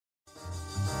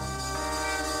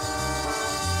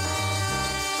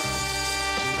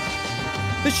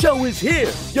The show is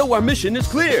here. Yo, our mission is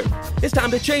clear. It's time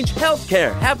to change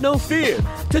healthcare. Have no fear.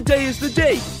 Today is the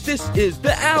day. This is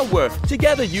the hour.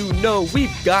 Together, you know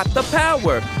we've got the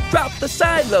power. Drop the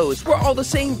silos. We're all the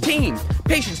same team.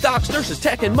 Patients, docs, nurses,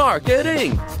 tech, and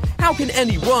marketing. How can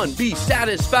anyone be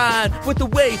satisfied with the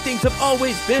way things have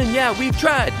always been? Yeah, we've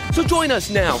tried. So join us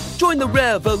now. Join the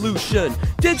revolution.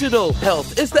 Digital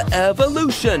health is the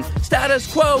evolution.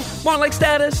 Status quo, more like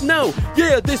status no.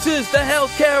 Yeah, this is the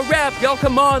healthcare rap. Y'all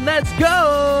come on, let's go.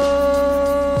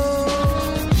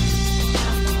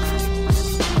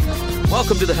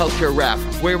 Welcome to the Healthcare Rap,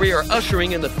 where we are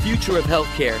ushering in the future of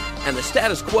healthcare and the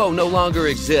status quo no longer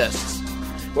exists.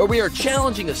 Where we are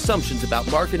challenging assumptions about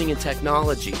marketing and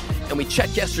technology, and we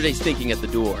check yesterday's thinking at the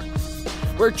door.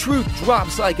 Where truth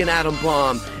drops like an atom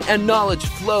bomb, and knowledge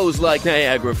flows like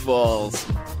Niagara Falls.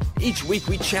 Each week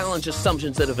we challenge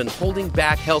assumptions that have been holding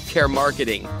back healthcare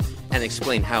marketing, and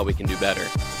explain how we can do better.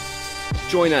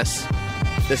 Join us.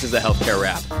 This is the Healthcare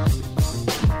Rap.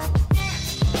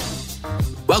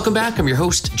 Welcome back. I'm your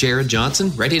host, Jared Johnson,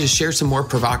 ready to share some more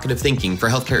provocative thinking for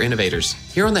healthcare innovators.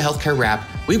 Here on the Healthcare Rap,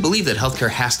 we believe that healthcare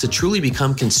has to truly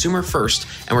become consumer first,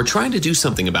 and we're trying to do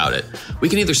something about it. We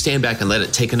can either stand back and let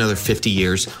it take another 50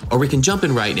 years, or we can jump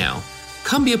in right now.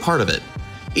 Come be a part of it.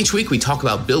 Each week we talk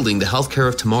about building the healthcare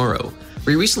of tomorrow.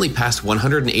 We recently passed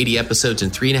 180 episodes in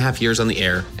 3.5 years on the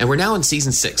air, and we're now in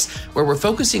season 6, where we're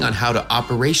focusing on how to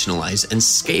operationalize and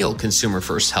scale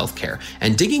consumer-first healthcare,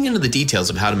 and digging into the details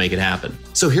of how to make it happen.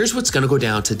 So here's what's going to go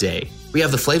down today. We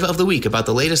have the flavor of the week about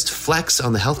the latest flex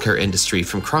on the healthcare industry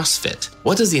from CrossFit.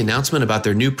 What does the announcement about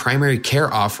their new primary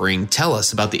care offering tell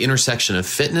us about the intersection of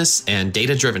fitness and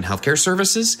data-driven healthcare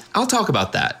services? I'll talk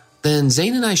about that. Then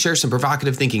Zane and I share some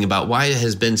provocative thinking about why it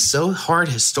has been so hard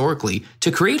historically to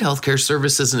create healthcare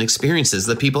services and experiences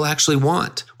that people actually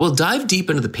want. We'll dive deep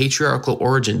into the patriarchal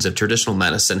origins of traditional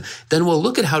medicine, then we'll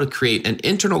look at how to create an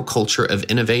internal culture of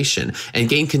innovation and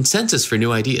gain consensus for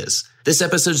new ideas. This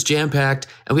episode's jam-packed,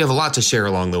 and we have a lot to share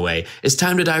along the way. It's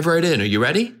time to dive right in. Are you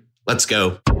ready? Let's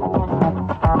go.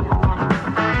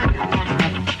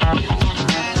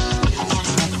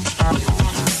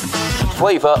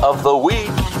 Flavor of the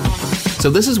week. So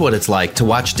this is what it's like to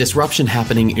watch disruption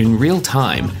happening in real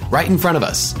time, right in front of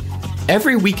us.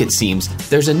 Every week, it seems,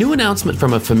 there's a new announcement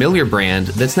from a familiar brand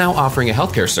that's now offering a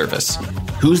healthcare service.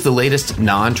 Who's the latest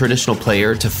non-traditional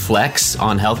player to flex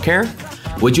on healthcare?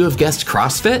 Would you have guessed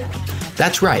CrossFit?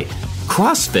 That's right.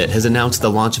 CrossFit has announced the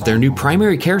launch of their new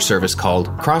primary care service called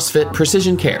CrossFit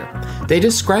Precision Care. They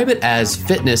describe it as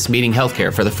fitness meeting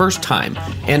healthcare for the first time,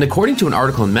 and according to an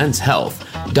article in Men's Health,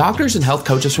 doctors and health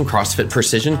coaches from CrossFit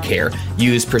Precision Care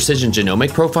use precision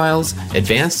genomic profiles,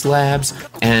 advanced labs,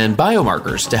 and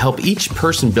biomarkers to help each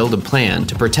person build a plan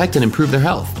to protect and improve their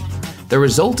health. The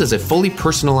result is a fully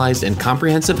personalized and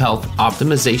comprehensive health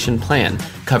optimization plan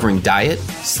covering diet,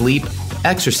 sleep,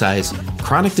 exercise,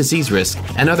 chronic disease risk,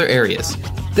 and other areas.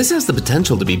 This has the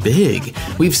potential to be big.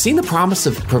 We've seen the promise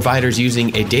of providers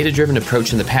using a data-driven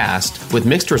approach in the past with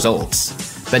mixed results.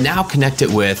 But now connect it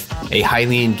with a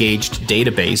highly engaged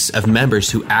database of members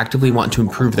who actively want to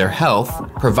improve their health,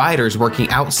 providers working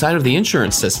outside of the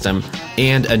insurance system,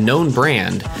 and a known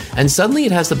brand, and suddenly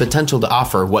it has the potential to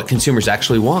offer what consumers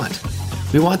actually want.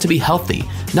 We want to be healthy,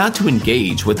 not to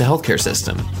engage with the healthcare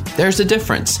system. There's a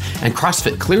difference, and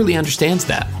CrossFit clearly understands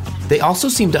that. They also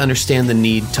seem to understand the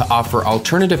need to offer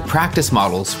alternative practice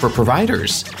models for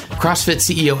providers. CrossFit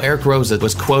CEO Eric Roza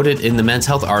was quoted in the Men's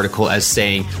Health article as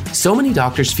saying, "So many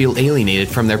doctors feel alienated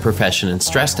from their profession and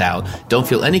stressed out, don't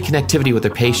feel any connectivity with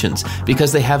their patients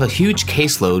because they have a huge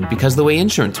caseload because of the way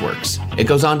insurance works." It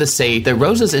goes on to say that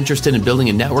Roza's interested in building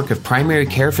a network of primary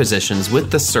care physicians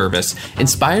with the service,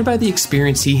 inspired by the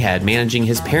experience he had managing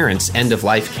his parents'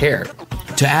 end-of-life care.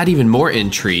 To add even more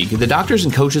intrigue, the doctors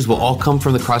and coaches will all come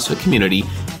from the CrossFit community,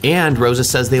 and Roza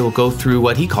says they will go through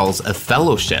what he calls a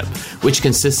fellowship, which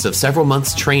consists of several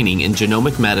months training in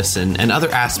genomic medicine and other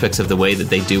aspects of the way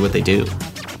that they do what they do.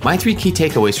 My 3 key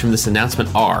takeaways from this announcement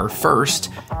are, first,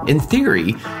 in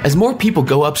theory, as more people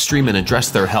go upstream and address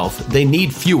their health, they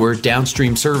need fewer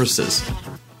downstream services.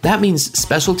 That means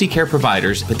specialty care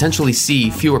providers potentially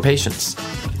see fewer patients.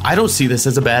 I don't see this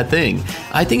as a bad thing.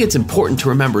 I think it's important to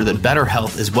remember that better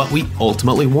health is what we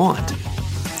ultimately want.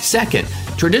 Second,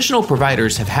 traditional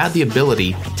providers have had the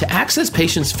ability to access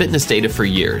patients' fitness data for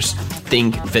years,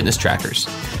 think fitness trackers,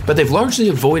 but they've largely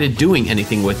avoided doing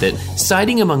anything with it,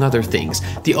 citing, among other things,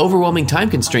 the overwhelming time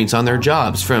constraints on their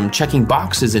jobs from checking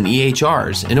boxes in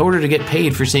EHRs in order to get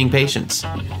paid for seeing patients.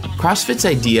 CrossFit's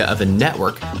idea of a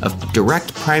network of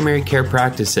direct primary care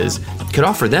practices could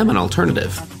offer them an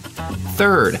alternative.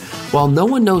 Third, while no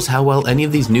one knows how well any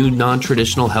of these new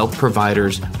non-traditional health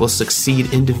providers will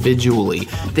succeed individually,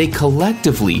 they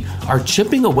collectively are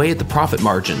chipping away at the profit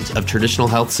margins of traditional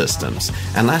health systems.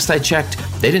 And last I checked,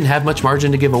 they didn't have much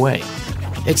margin to give away.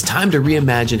 It's time to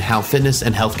reimagine how fitness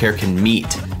and healthcare can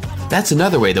meet. That's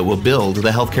another way that we'll build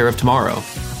the healthcare of tomorrow.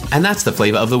 And that's the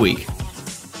flavor of the week.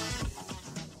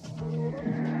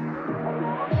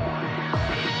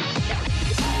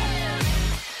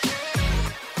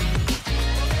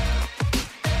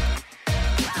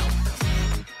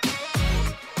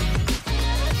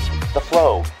 The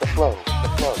flow.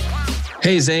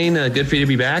 Hey, Zane, good for you to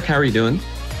be back. How are you doing?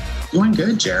 Doing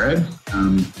good, Jared.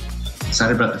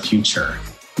 Excited about the future.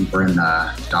 We're in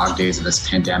the dog days of this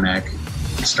pandemic.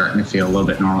 We're starting to feel a little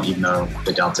bit normal, even though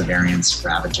the Delta variant's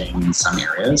ravaging in some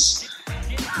areas.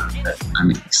 But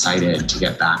I'm excited to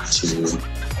get back to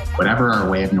whatever our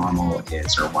way of normal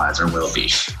is or was or will be.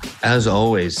 As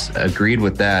always, agreed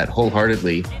with that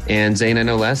wholeheartedly. And Zane, I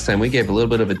know last time we gave a little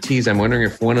bit of a tease. I'm wondering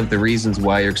if one of the reasons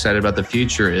why you're excited about the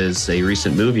future is a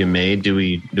recent move you made. Do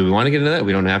we want to get into that?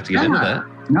 We don't have to get into that.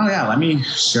 No, yeah. Let me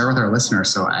share with our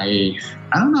listeners. So I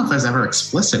don't know if I was ever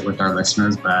explicit with our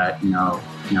listeners, but you know,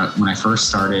 when I first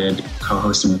started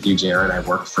co-hosting with you, Jared, I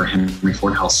worked for Henry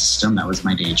Ford Health System. That was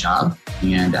my day job.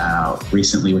 And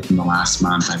recently, within the last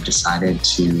month, I've decided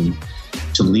to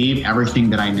leave everything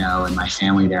that I know and my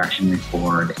family there at Henry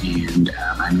Ford. And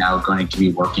I'm now going to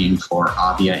be working for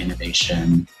Avia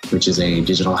Innovation, which is a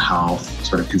digital health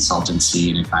sort of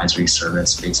consultancy and advisory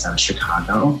service based out of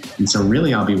Chicago. And so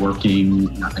really I'll be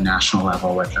working at the national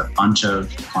level with a bunch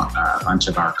of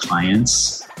our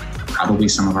clients, probably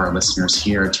some of our listeners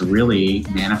here, to really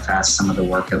manifest some of the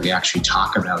work that we actually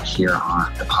talk about here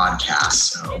on the podcast.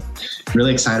 So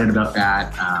really excited about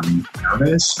that.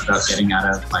 Nervous about getting out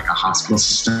of like a hospital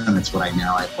system. It's what I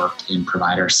know. I've worked in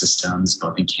provider systems,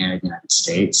 both in Canada and the United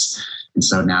States. And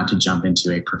so now to jump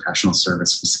into a professional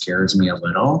service scares me a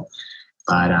little,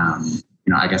 but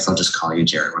I guess I'll just call you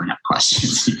Jared when I have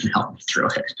questions. You can help me through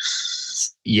it.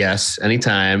 Yes,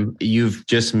 anytime. You've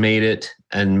just made it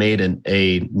and made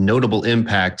a notable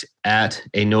impact at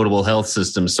a notable health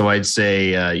system. So I'd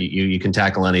say you can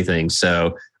tackle anything.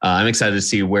 So I'm excited to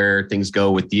see where things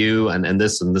go with you. And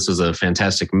this was a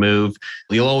fantastic move.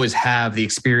 You'll always have the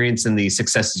experience and the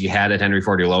successes you had at Henry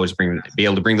Ford. You'll always be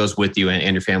able to bring those with you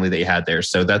and your family that you had there.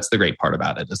 So that's the great part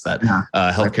about it, is that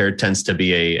healthcare tends to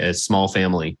be a small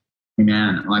family.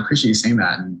 Amen. Well, I appreciate you saying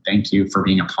that. And thank you for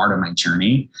being a part of my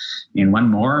journey. And one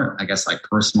more, I guess, like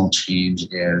personal change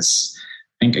is,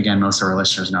 I think, again, most of our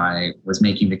listeners know I was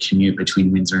making the commute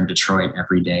between Windsor and Detroit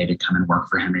every day to come and work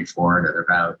for Henry Ford. There are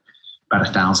about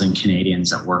 1,000 Canadians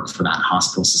that work for that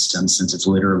hospital system, since it's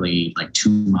literally like 2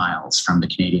 miles from the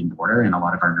Canadian border. And a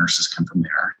lot of our nurses come from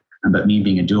there. But me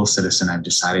being a dual citizen, I've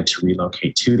decided to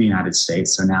relocate to the United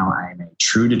States. So now I'm a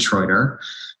true Detroiter.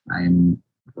 I'm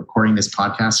recording this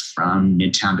podcast from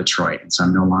Midtown Detroit. And so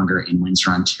I'm no longer in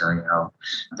Windsor, Ontario,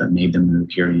 but made the move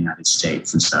here in the United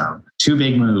States. And so 2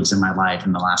 big moves in my life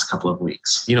in the last couple of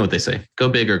weeks. You know what they say, go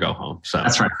big or go home. So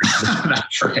that's right.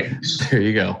 That's right. There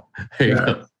you go. There you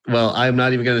go. Well, I'm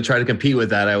not even going to try to compete with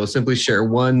that. I will simply share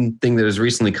one thing that has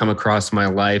recently come across my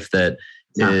life that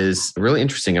is really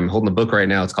interesting. I'm holding a book right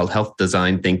now. It's called Health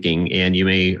Design Thinking, and you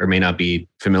may or may not be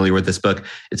familiar with this book.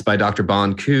 It's by Dr.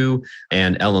 Bon Ku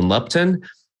and Ellen Lupton.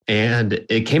 And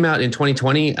it came out in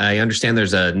 2020. I understand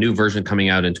there's a new version coming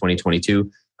out in 2022,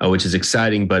 which is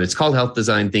exciting, but it's called Health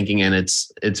Design Thinking, and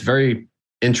it's very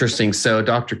interesting. So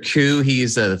Dr. Ku,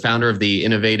 he's the founder of the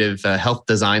Innovative Health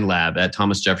Design Lab at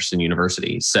Thomas Jefferson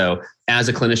University. So as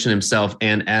a clinician himself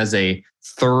and as a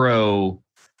thorough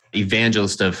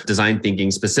evangelist of design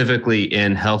thinking, specifically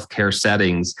in healthcare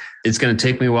settings, it's going to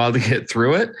take me a while to get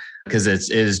through it because it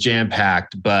is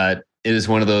jam-packed, but it is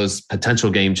one of those potential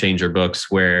game changer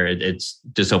books where it's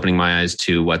just opening my eyes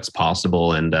to what's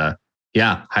possible. And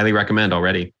highly recommend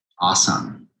already.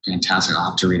 Awesome. Fantastic. I'll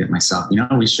have to read it myself.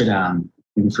 We should,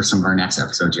 maybe for some of our next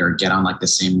episodes, Jared, get on like the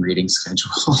same reading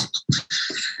schedule.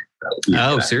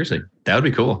 Seriously. That would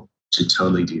be cool. Should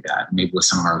totally do that. Maybe with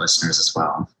some of our listeners as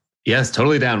well. Yes,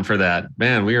 totally down for that.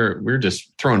 Man, we're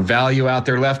just throwing value out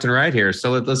there left and right here. So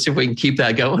let's see if we can keep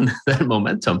that going, that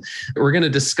momentum. We're going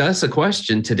to discuss a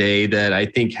question today that I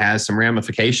think has some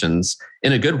ramifications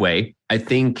in a good way. I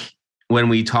think when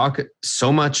we talk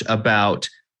so much about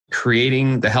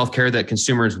creating the healthcare that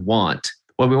consumers want,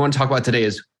 what we want to talk about today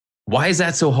is, why is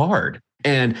that so hard?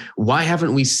 And why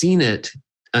haven't we seen it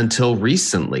until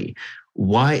recently?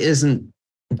 Why isn't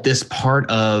this part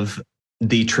of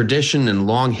the tradition and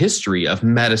long history of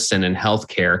medicine and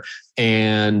healthcare?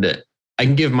 And I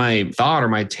can give my thought or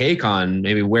my take on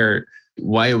maybe where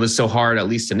why it was so hard, at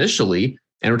least initially.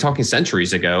 And we're talking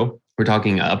centuries ago. We're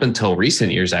talking up until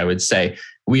recent years, I would say.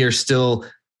 We are still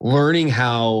learning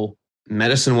how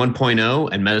medicine 1.0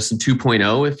 and medicine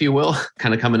 2.0, if you will,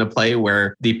 kind of come into play,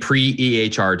 where the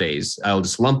pre-EHR days, I'll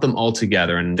just lump them all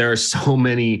together. And there are so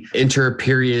many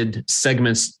inter-period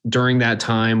segments during that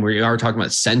time. We are talking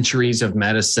about centuries of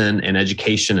medicine and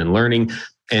education and learning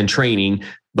and training.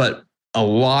 But a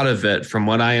lot of it, from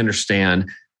what I understand,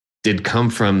 did come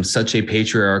from such a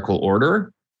patriarchal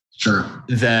order. Sure.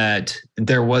 That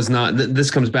there was not, this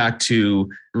comes back to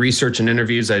research and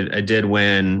interviews I did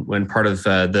when part of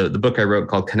the book I wrote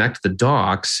called Connect the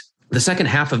Docs. The second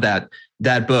half of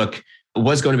that book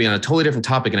was going to be on a totally different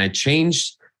topic. And I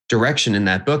changed direction in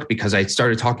that book because I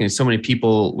started talking to so many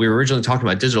people. We were originally talking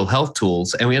about digital health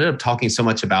tools, and we ended up talking so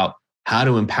much about how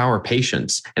to empower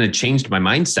patients. And it changed my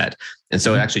mindset. And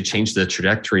so it actually changed the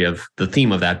trajectory of the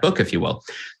theme of that book, if you will.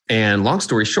 And long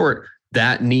story short,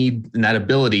 that need and that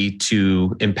ability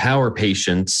to empower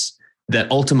patients that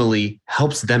ultimately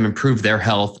helps them improve their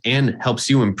health and helps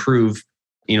you improve,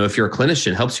 if you're a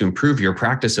clinician, helps you improve your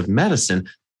practice of medicine.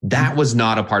 That was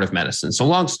not a part of medicine. So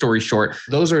long story short,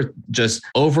 those are just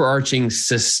overarching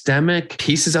systemic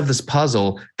pieces of this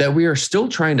puzzle that we are still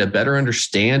trying to better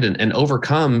understand and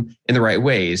overcome in the right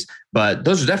ways. But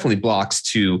those are definitely blocks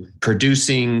to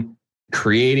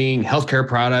creating healthcare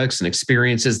products and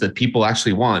experiences that people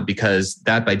actually want, because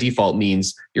that by default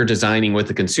means you're designing with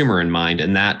the consumer in mind.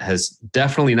 And that has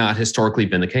definitely not historically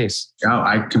been the case. Oh,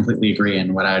 I completely agree.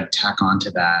 And what I'd tack on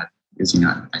to that is,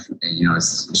 I think,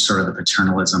 it's sort of the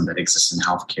paternalism that exists in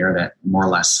healthcare that more or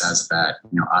less says that,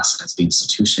 us as the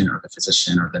institution or the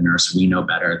physician or the nurse, we know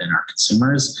better than our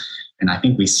consumers. And I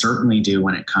think we certainly do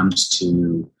when it comes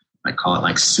to, I call it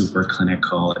like super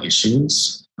clinical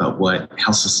issues. But what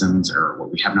health systems, or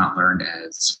what we have not learned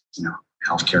as,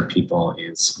 healthcare people,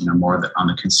 is, more on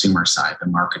the consumer side, the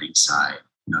marketing side.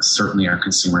 Certainly our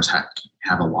consumers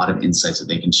have a lot of insights that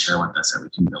they can share with us that we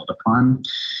can build upon.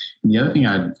 And the other thing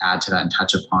I'd add to that and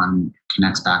touch upon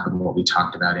connects back with what we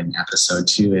talked about in episode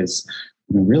 2 is,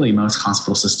 really most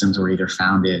hospital systems were either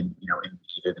founded, in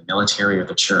either the military or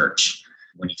the church,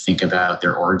 when you think about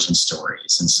their origin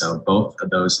stories. And so both of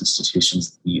those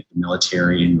institutions, the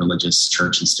military and religious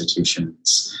church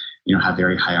institutions, have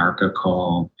very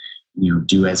hierarchical,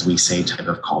 do as we say type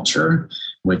of culture,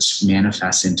 which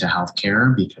manifests into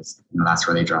healthcare because, that's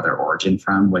where they draw their origin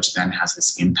from, which then has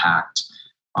this impact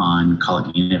on, call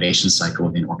it the innovation cycle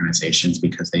within organizations,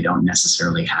 because they don't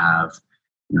necessarily have,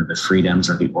 the freedoms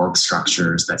or the org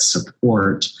structures that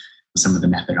support some of the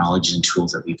methodologies and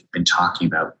tools that we've been talking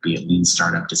about, be it lean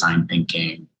startup, design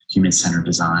thinking, human-centered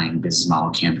design, business model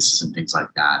canvases, and things like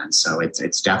that. And so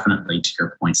it's definitely, to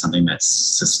your point, something that's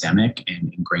systemic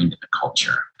and ingrained in the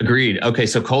culture. Agreed. Okay,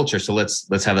 so culture. So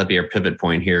let's have that be our pivot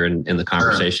point here in the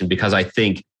conversation, because I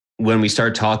think when we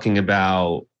start talking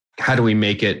about how do we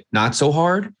make it not so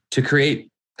hard to create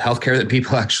healthcare that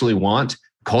people actually want,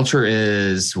 culture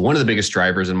is one of the biggest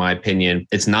drivers, in my opinion.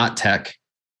 It's not tech.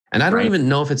 And I don't even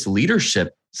know if it's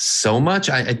leadership so much.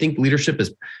 I think leadership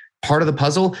is part of the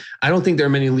puzzle. I don't think there are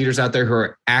many leaders out there who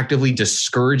are actively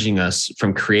discouraging us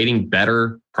from creating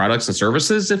better products and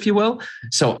services, if you will.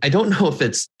 So I don't know if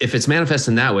it's manifest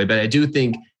in that way, but I do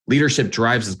think leadership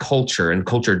drives the culture, and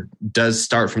culture does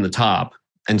start from the top.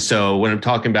 And so when I'm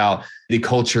talking about the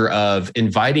culture of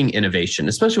inviting innovation,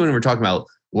 especially when we're talking about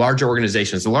larger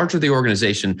organizations, the larger the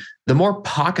organization, the more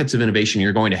pockets of innovation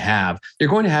you're going to have. You're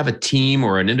going to have a team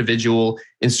or an individual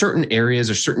in certain areas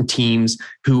or certain teams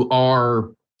who are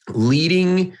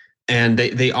leading, and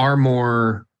they are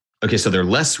more, okay, so they're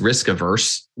less risk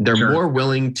averse. They're more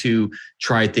willing to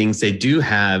try things. They do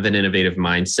have an innovative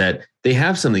mindset. They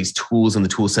have some of these tools in the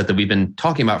tool set that we've been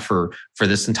talking about for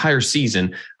this entire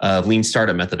season of lean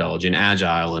startup methodology and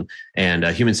agile and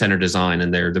human-centered design.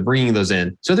 And they're bringing those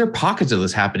in. So there are pockets of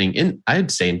this happening in, I'd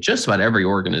say, in just about every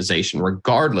organization,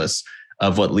 regardless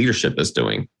of what leadership is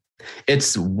doing.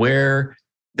 It's where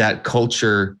that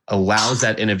culture allows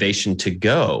that innovation to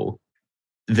go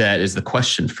that is the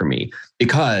question for me,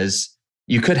 because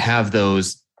you could have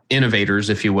those innovators,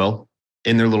 if you will,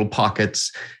 in their little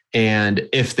pockets. And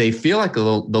if they feel like the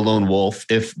lone wolf,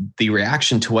 if the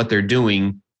reaction to what they're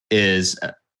doing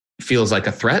feels like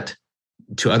a threat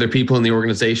to other people in the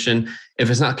organization, if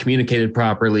it's not communicated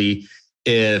properly,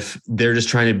 if they're just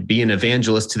trying to be an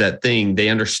evangelist to that thing, they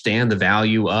understand the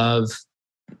value of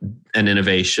an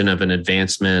innovation, of an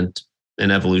advancement,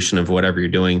 an evolution of whatever you're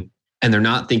doing, and they're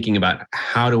not thinking about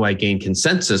how do I gain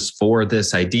consensus for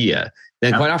this idea,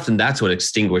 then quite often that's what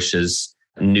extinguishes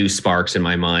new sparks in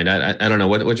my mind. I don't know.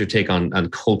 What's your take on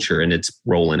culture and its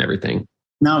role in everything?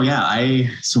 No, yeah.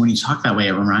 So when you talk that way,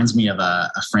 it reminds me of a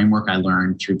framework I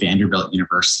learned through Vanderbilt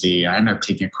University. I ended up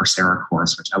taking a Coursera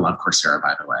course, which I love Coursera,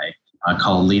 by the way,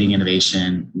 called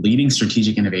Leading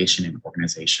Strategic Innovation in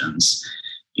Organizations.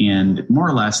 And more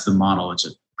or less the model, it's a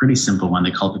pretty simple one.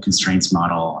 They call it the constraints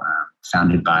model,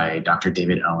 founded by Dr.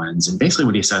 David Owens. And basically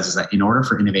what he says is that in order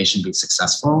for innovation to be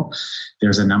successful,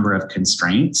 there's a number of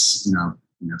constraints,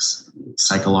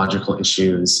 psychological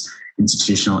issues,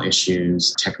 institutional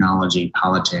issues, technology,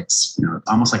 politics,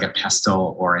 almost like a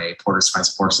pestle or a Porter's Five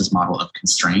Forces model of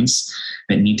constraints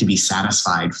that need to be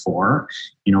satisfied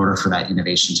in order for that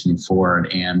innovation to move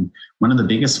forward. And one of the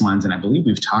biggest ones, and I believe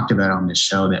we've talked about on this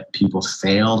show, that people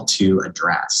fail to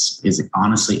address is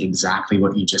honestly exactly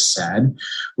what you just said,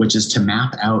 which is to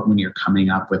map out when you're coming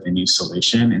up with a new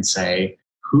solution and say,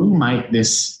 who might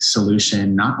this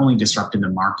solution not only disrupt in the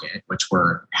market, which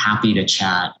we're happy to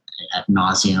chat ad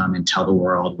nauseum and tell the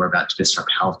world we're about to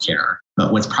disrupt healthcare.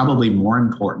 But what's probably more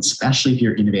important, especially if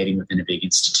you're innovating within a big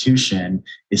institution,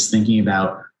 is thinking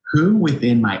about who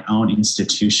within my own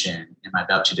institution am I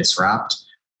about to disrupt,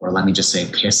 or let me just say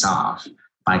piss off,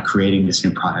 by creating this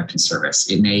new product and service.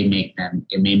 It may make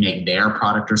their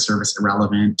product or service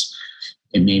irrelevant.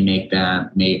 It may make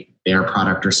their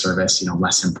product or service,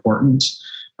 less important,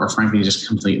 or frankly, just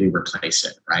completely replace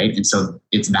it, right? And so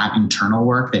it's that internal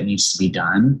work that needs to be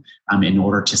done in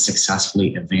order to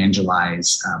successfully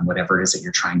evangelize whatever it is that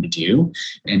you're trying to do.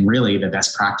 And really, the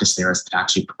best practice there is to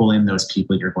actually pull in those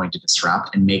people you're going to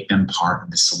disrupt and make them part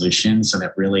of the solution, so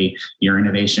that really your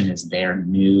innovation is their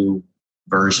new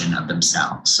version of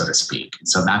themselves, so to speak. And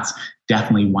so that's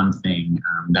definitely one thing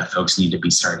that folks need to be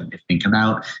starting to think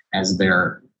about as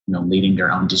they're leading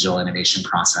their own digital innovation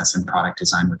process and product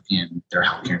design within their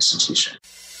healthcare institution.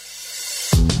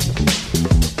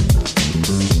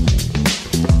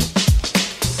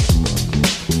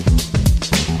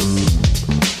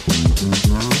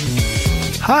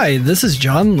 Hi, this is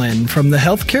John Lynn from the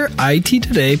Healthcare IT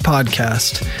Today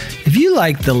podcast. If you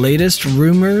like the latest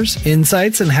rumors,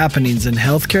 insights, and happenings in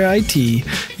healthcare IT,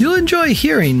 you'll enjoy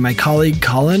hearing my colleague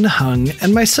Colin Hung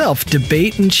and myself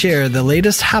debate and share the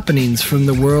latest happenings from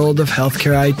the world of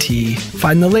healthcare IT.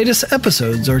 Find the latest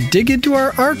episodes or dig into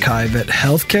our archive at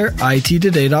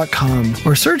healthcareittoday.com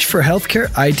or search for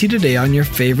Healthcare IT Today on your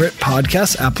favorite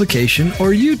podcast application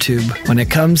or YouTube. When it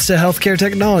comes to healthcare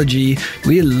technology,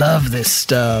 we love this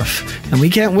stuff, and we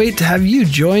can't wait to have you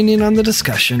join in on the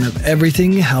discussion of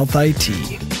everything health IT.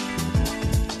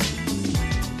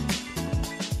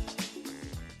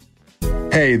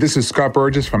 Hey, this is Scott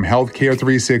Burgess from Healthcare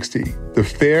 360, the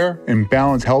fair and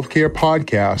balanced healthcare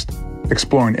podcast,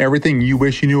 exploring everything you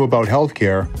wish you knew about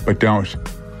healthcare, but don't.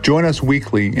 Join us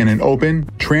weekly in an open,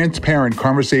 transparent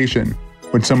conversation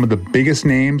with some of the biggest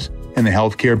names in the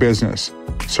healthcare business,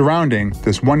 surrounding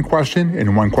this one question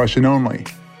and one question only.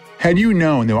 Had you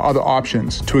known there were other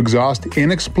options to exhaust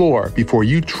and explore before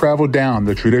you travel down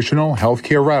the traditional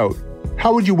healthcare route,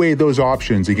 how would you weigh those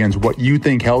options against what you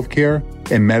think healthcare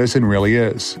and medicine really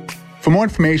is? For more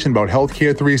information about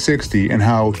Healthcare 360 and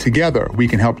how together we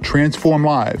can help transform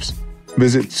lives,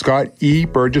 visit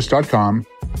scotteburgess.com,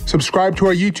 subscribe to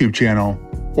our YouTube channel,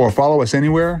 or follow us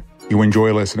anywhere you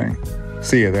enjoy listening.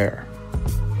 See you there.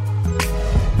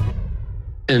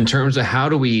 In terms of how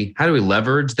do we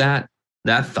leverage that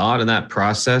thought and that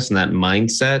process and that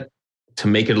mindset to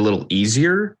make it a little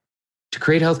easier to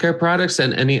create healthcare products,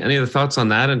 and any other thoughts on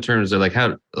that in terms of like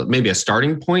how maybe a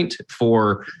starting point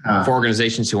for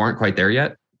organizations who aren't quite there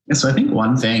yet? Yeah, so I think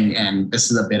one thing, and this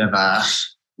is a bit of a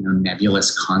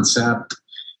nebulous concept,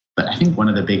 but I think one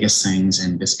of the biggest things,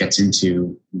 and this gets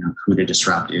into who to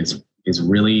disrupt, is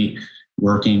really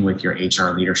working with your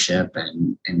HR leadership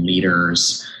and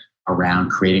leaders around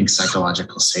creating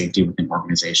psychological safety within an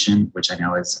organization, which I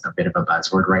know is a bit of a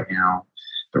buzzword right now.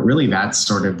 But really that's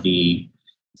sort of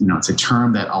it's a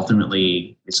term that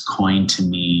ultimately is coined to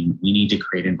mean we need to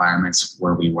create environments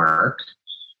where we work,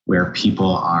 where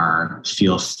people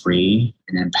feel free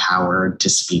and empowered to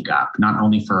speak up, not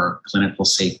only for clinical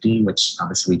safety, which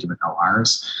obviously we do with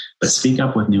ORs, but speak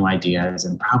up with new ideas,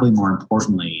 and probably more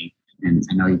importantly, and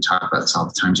I know you talk about this all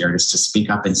the time, Jared, is to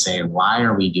speak up and say, why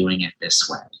are we doing it this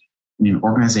way?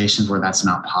 Organizations where that's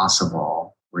not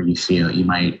possible, where you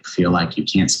might feel like you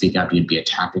can't speak up, you'd be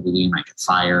attacked, you might get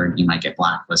fired, you might get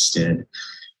blacklisted,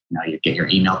 you get your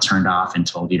email turned off and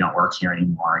told you don't work here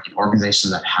anymore. In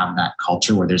organizations that have that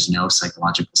culture where there's no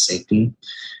psychological safety,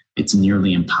 it's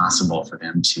nearly impossible for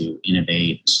them to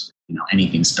innovate,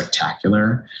 anything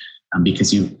spectacular,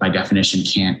 because you, by definition,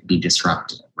 can't be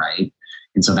disrupted, right?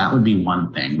 And so that would be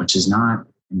one thing, which is not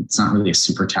And it's not really a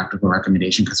super technical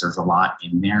recommendation because there's a lot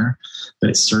in there, but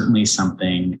it's certainly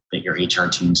something that your HR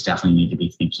teams definitely need to be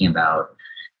thinking about.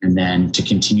 And then to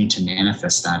continue to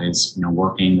manifest that is,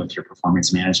 working with your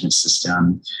performance management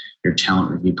system, your talent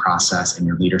review process, and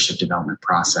your leadership development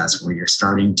process, where you're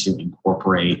starting to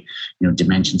incorporate,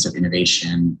 dimensions of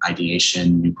innovation,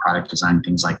 ideation, new product design,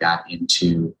 things like that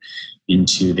into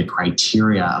the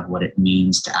criteria of what it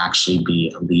means to actually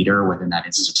be a leader within that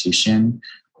institution,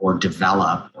 or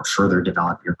develop or further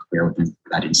develop your career within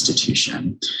that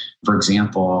institution. For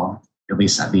example, at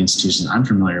least at the institutions I'm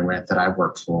familiar with that I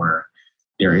work for,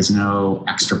 there is no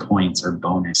extra points or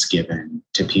bonus given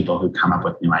to people who come up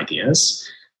with new ideas.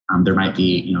 There might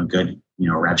be, good,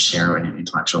 rev share and an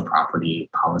intellectual property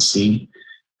policy,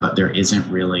 but there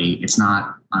isn't really, it's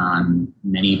not on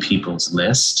many people's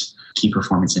list, key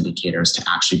performance indicators to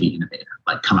actually be innovative,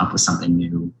 like come up with something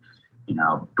new,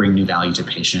 bring new value to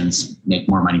patients, make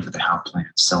more money for the health plan,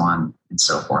 so on and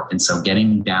so forth. And so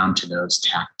getting down to those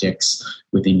tactics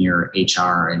within your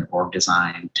HR and org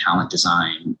design, talent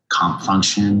design, comp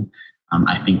function,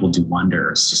 I think will do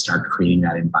wonders to start creating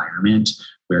that environment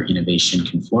where innovation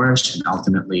can flourish and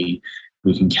ultimately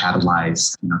we can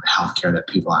catalyze, the healthcare that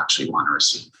people actually want to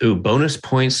receive. Ooh, bonus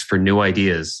points for new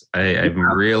ideas. I'm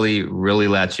really, really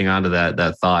latching onto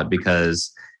that thought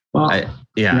because I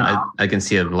can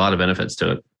see a lot of benefits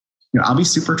to it. I'll be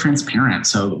super transparent.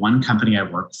 So one company I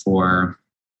worked for,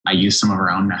 I used some of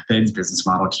our own methods, business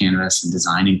model canvas and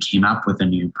design, and came up with a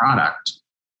new product,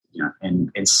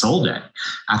 and sold it.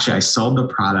 Actually, I sold the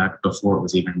product before it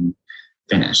was even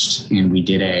finished. And we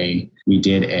did a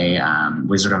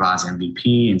Wizard of Oz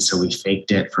MVP. And so we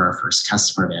faked it for our first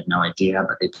customer. They had no idea,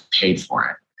 but they paid for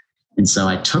it. And so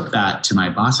I took that to my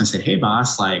boss and said, hey,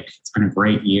 boss, it's been a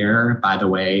great year. By the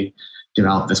way,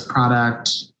 developed this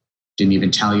product. Didn't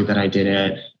even tell you that I did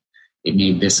it. It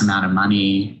made this amount of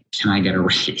money. Can I get a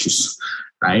raise?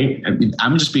 Right?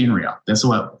 I'm just being real. This is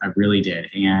what I really did.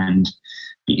 And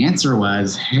the answer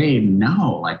was, hey,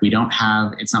 no, we don't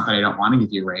have, it's not that I don't want to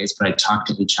give you a raise, but I talked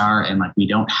to HR and we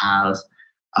don't have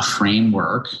a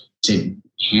framework to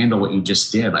handle what you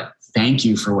just did. Thank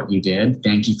you for what you did.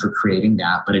 Thank you for creating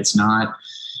that. But it's not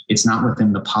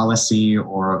within the policy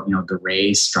or, the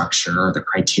raise structure or the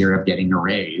criteria of getting a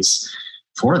raise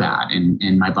for that.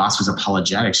 And my boss was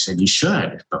apologetic. She said, you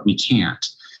should, but we can't.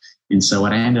 And so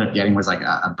what I ended up getting was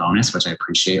a bonus, which I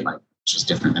appreciate, just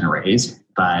different than a raise.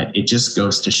 But it just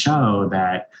goes to show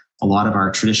that a lot of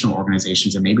our traditional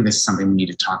organizations, and maybe this is something we need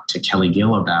to talk to Kelly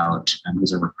Gill about,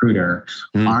 who's a recruiter,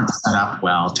 aren't set up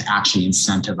well to actually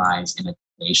incentivize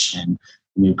innovation,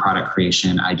 new product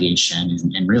creation, ideation,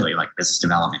 and really business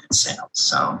development and sales.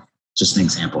 So just an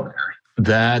example there.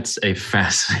 That's a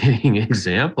fascinating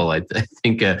example. I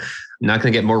think not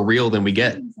going to get more real than we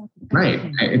get. Right.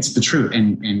 It's the truth.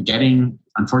 And getting,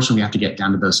 unfortunately, we have to get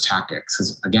down to those tactics.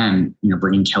 Because again,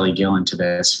 bringing Kelly Gill into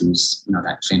this, who's,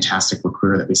 that fantastic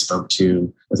recruiter that we spoke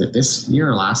to, was it this year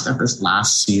or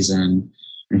last season?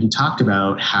 And he talked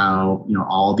about how,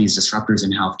 all these disruptors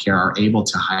in healthcare are able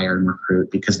to hire and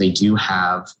recruit because they do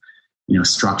have,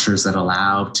 structures that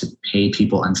allow to pay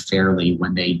people unfairly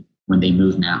when they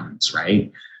move mountains,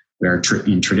 right? Where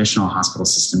in traditional hospital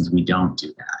systems, we don't do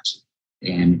that.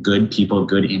 And good people,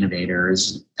 good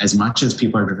innovators, as much as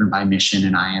people are driven by mission,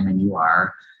 and I am and you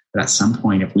are, but at some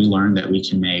point, if we learn that we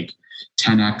can make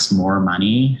 10x more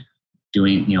money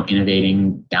doing,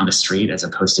 innovating down the street as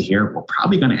opposed to here, we're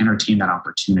probably going to entertain that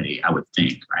opportunity, I would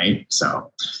think, right?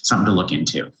 So something to look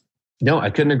into. No, I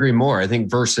couldn't agree more. I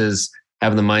think versus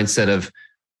having the mindset of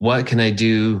what can I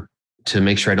do to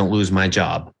make sure I don't lose my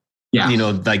job? Yeah.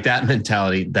 That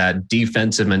mentality, that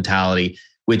defensive mentality,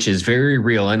 which is very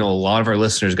real. I know a lot of our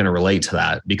listeners are going to relate to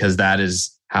that because that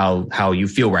is how you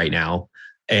feel right now.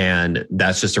 And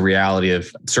that's just a reality of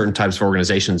certain types of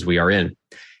organizations we are in.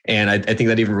 And I think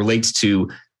that even relates to,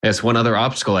 I guess, one other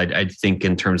obstacle I think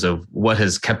in terms of what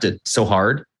has kept it so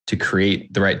hard to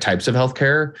create the right types of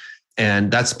healthcare.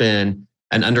 And that's been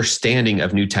an understanding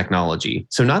of new technology.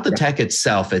 So not the tech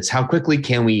itself, it's how quickly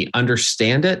can we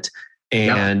understand it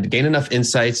and gain enough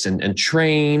insights and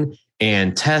train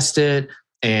and test it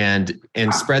and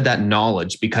spread that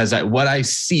knowledge. Because what I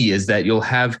see is that you'll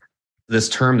have this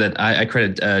term that I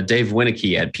credit Dave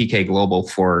Winnicky at PK Global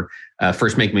for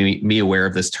first making me aware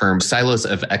of this term, silos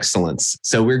of excellence.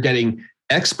 So we're getting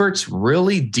experts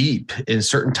really deep in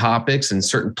certain topics and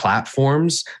certain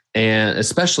platforms, and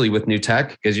especially with new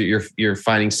tech, because you're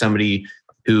finding somebody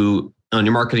who on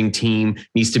your marketing team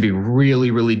needs to be really,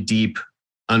 really deep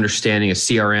understanding a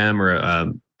CRM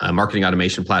or a marketing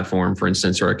automation platform, for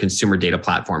instance, or a consumer data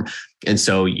platform. And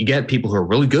so you get people who are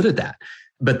really good at that.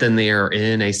 but then they are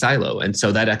in a silo. And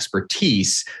so that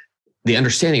expertise, the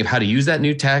understanding of how to use that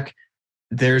new tech,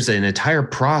 there's an entire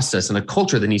process and a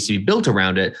culture that needs to be built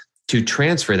around it to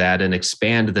transfer that and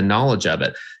expand the knowledge of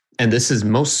it. And this is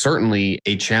most certainly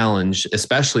a challenge,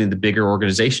 especially in the bigger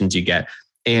organizations you get.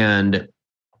 And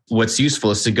what's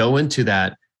useful is to go into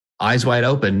that eyes wide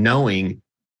open, knowing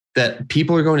that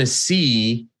people are going to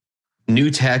see new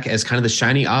tech as kind of the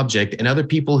shiny object, and other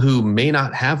people who may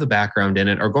not have the background in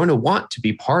it are going to want to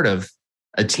be part of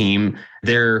a team.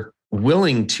 They're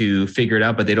willing to figure it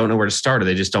out, but they don't know where to start, or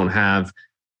they just don't have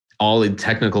all the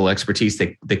technical expertise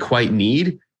they quite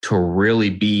need to really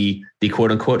be the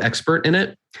quote unquote expert in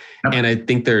it. Yep. And I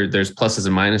think there's pluses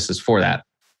and minuses for that.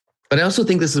 But I also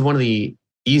think this is one of the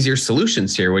easier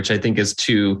solutions here, which I think is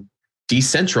to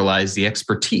decentralize the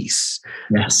expertise.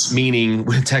 Yes. Meaning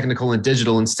with technical and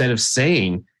digital, instead of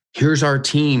saying, here's our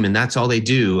team and that's all they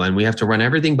do, and we have to run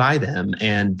everything by them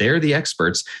and they're the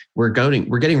experts, we're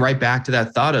getting right back to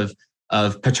that thought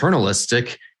of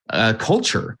paternalistic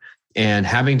culture and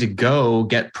having to go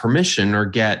get permission or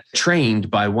get trained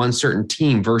by one certain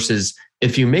team, versus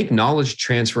if you make knowledge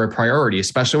transfer a priority,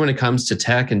 especially when it comes to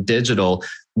tech and digital,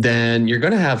 then you're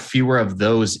going to have fewer of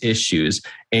those issues.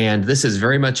 And this is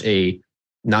very much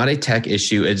not a tech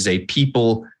issue. It's a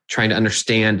people trying to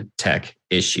understand tech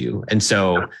issue. And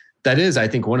so that is, I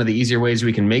think, one of the easier ways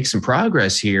we can make some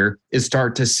progress here is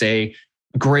start to say,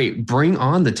 great, bring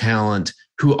on the talent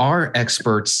who are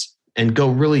experts and go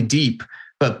really deep.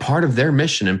 But part of their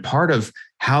mission and part of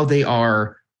how they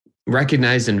are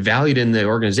recognized and valued in the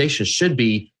organization should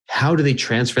be, how do they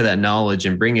transfer that knowledge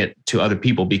and bring it to other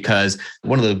people? Because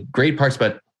one of the great parts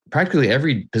about practically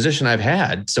every position I've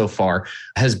had so far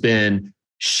has been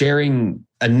sharing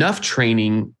enough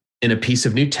training in a piece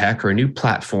of new tech or a new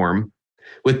platform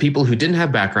with people who didn't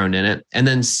have background in it, and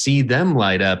then see them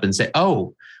light up and say,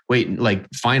 oh, wait, like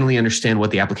finally understand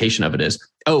what the application of it is.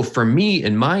 Oh, for me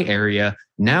in my area,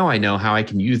 now I know how I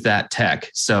can use that tech.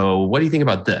 So what do you think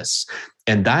about this?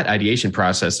 And that ideation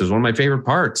process is one of my favorite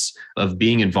parts of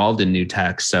being involved in new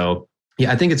tech. So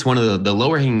yeah, I think it's one of the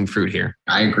lower hanging fruit here.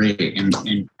 I agree. And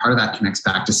part of that connects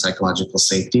back to psychological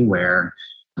safety, where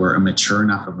we're a mature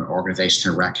enough of an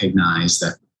organization to recognize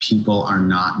that people are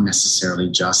not necessarily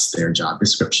just their job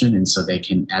description. And so they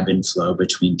can ebb and flow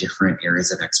between different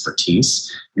areas of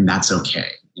expertise. And that's okay.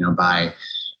 By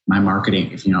my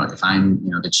marketing, if I'm,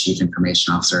 the chief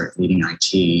information officer leading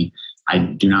IT, I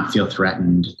do not feel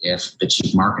threatened if the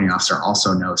chief marketing officer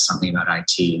also knows something about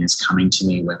IT and is coming to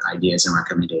me with ideas and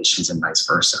recommendations and vice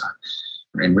versa.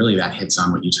 And really that hits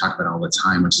on what you talk about all the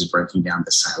time, which is breaking down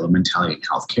the silo mentality in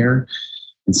healthcare.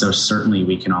 And so certainly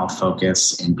we can all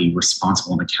focus and be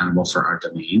responsible and accountable for our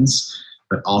domains,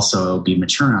 but also be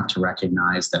mature enough to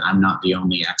recognize that I'm not the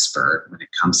only expert when it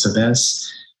comes to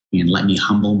this. And let me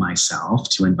humble myself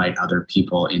to invite other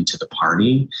people into the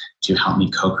party to help me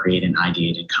co-create and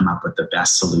ideate and come up with the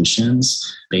best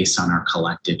solutions based on our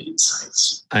collective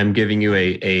insights. I'm giving you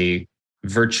a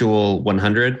virtual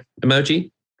 100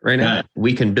 emoji right now. Yeah.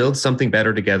 We can build something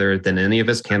better together than any of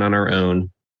us can on our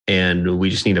own. And we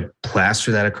just need to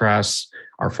plaster that across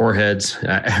our foreheads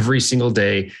every single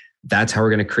day. That's how we're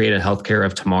going to create a healthcare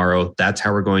of tomorrow. That's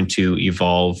how we're going to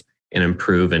evolve and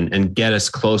improve and get us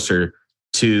closer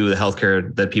to the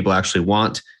healthcare that people actually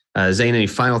want. Zane, any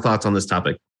final thoughts on this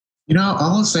topic? All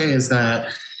I'll say is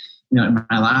that, in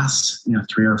my last,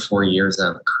 3 or 4 years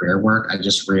of career work, I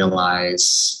just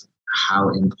realized how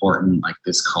important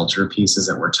this culture piece is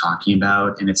that we're talking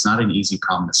about. And it's not an easy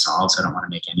problem to solve, so I don't want to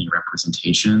make any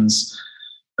representations,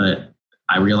 but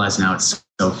I realize now it's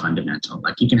so fundamental.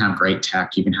 You can have great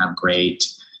tech, you can have great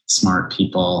smart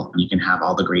people, you can have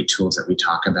all the great tools that we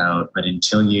talk about, but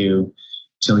until you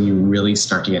really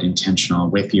start to get intentional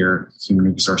with your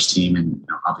human resource team and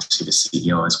obviously the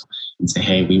CEO and say,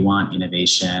 hey, we want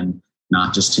innovation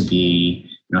not just to be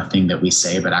a thing that we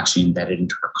say, but actually embedded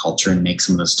into our culture and make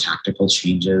some of those tactical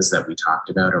changes that we talked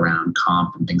about around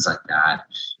comp and things like that.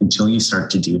 Until you start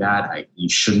to do that, you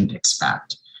shouldn't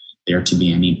expect there to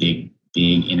be any big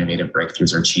innovative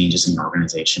breakthroughs or changes in your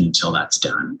organization until that's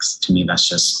done. To me,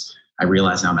 I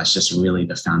realize now that's just really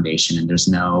the foundation, and there's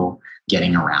no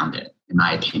getting around it, in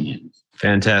my opinion.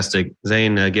 Fantastic.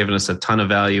 Zane, giving us a ton of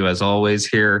value as always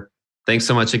here. Thanks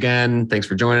so much again. Thanks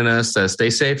for joining us.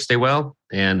 Stay safe, stay well,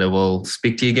 and we'll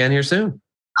speak to you again here soon.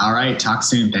 All right. Talk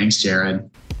soon. Thanks, Jared.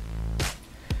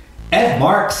 Ed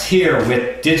Marks here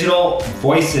with Digital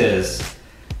Voices,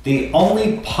 the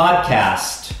only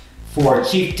podcast for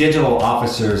chief digital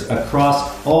officers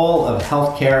across all of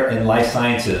healthcare and life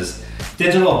sciences.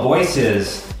 Digital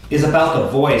Voices is about the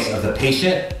voice of the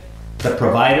patient, the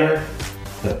provider,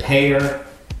 the payer,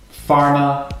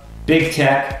 pharma, big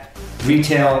tech,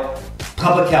 retail,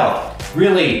 public health,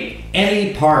 really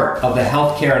any part of the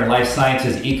healthcare and life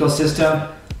sciences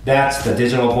ecosystem. That's the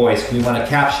digital voice we want to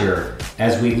capture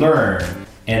as we learn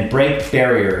and break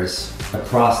barriers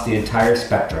across the entire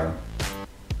spectrum.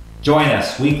 Join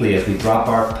us weekly as we drop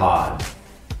our pod.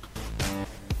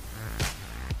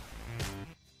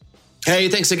 Hey,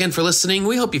 thanks again for listening.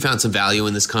 We hope you found some value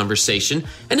in this conversation.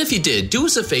 And if you did, do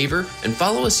us a favor and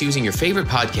follow us using your favorite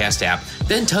podcast app,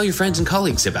 then tell your friends and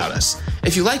colleagues about us.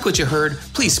 If you like what you heard,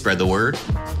 please spread the word.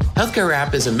 Healthcare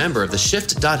App is a member of the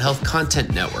Shift.Health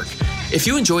Content Network. If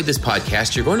you enjoyed this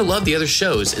podcast, you're going to love the other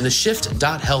shows in the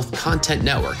Shift.Health Content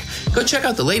Network. Go check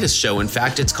out the latest show. In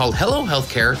fact, it's called Hello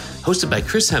Healthcare, hosted by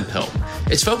Chris Hemphill.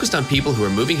 It's focused on people who are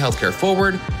moving healthcare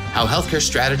forward, how healthcare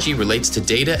strategy relates to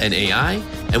data and AI,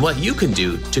 and what you can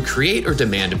do to create or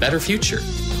demand a better future.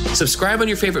 Subscribe on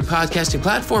your favorite podcasting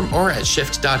platform or at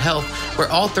Shift.Health, where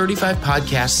all 35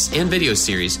 podcasts and video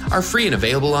series are free and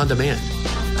available on demand.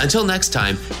 Until next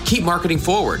time, keep marketing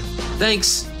forward.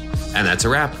 Thanks. And that's a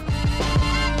wrap.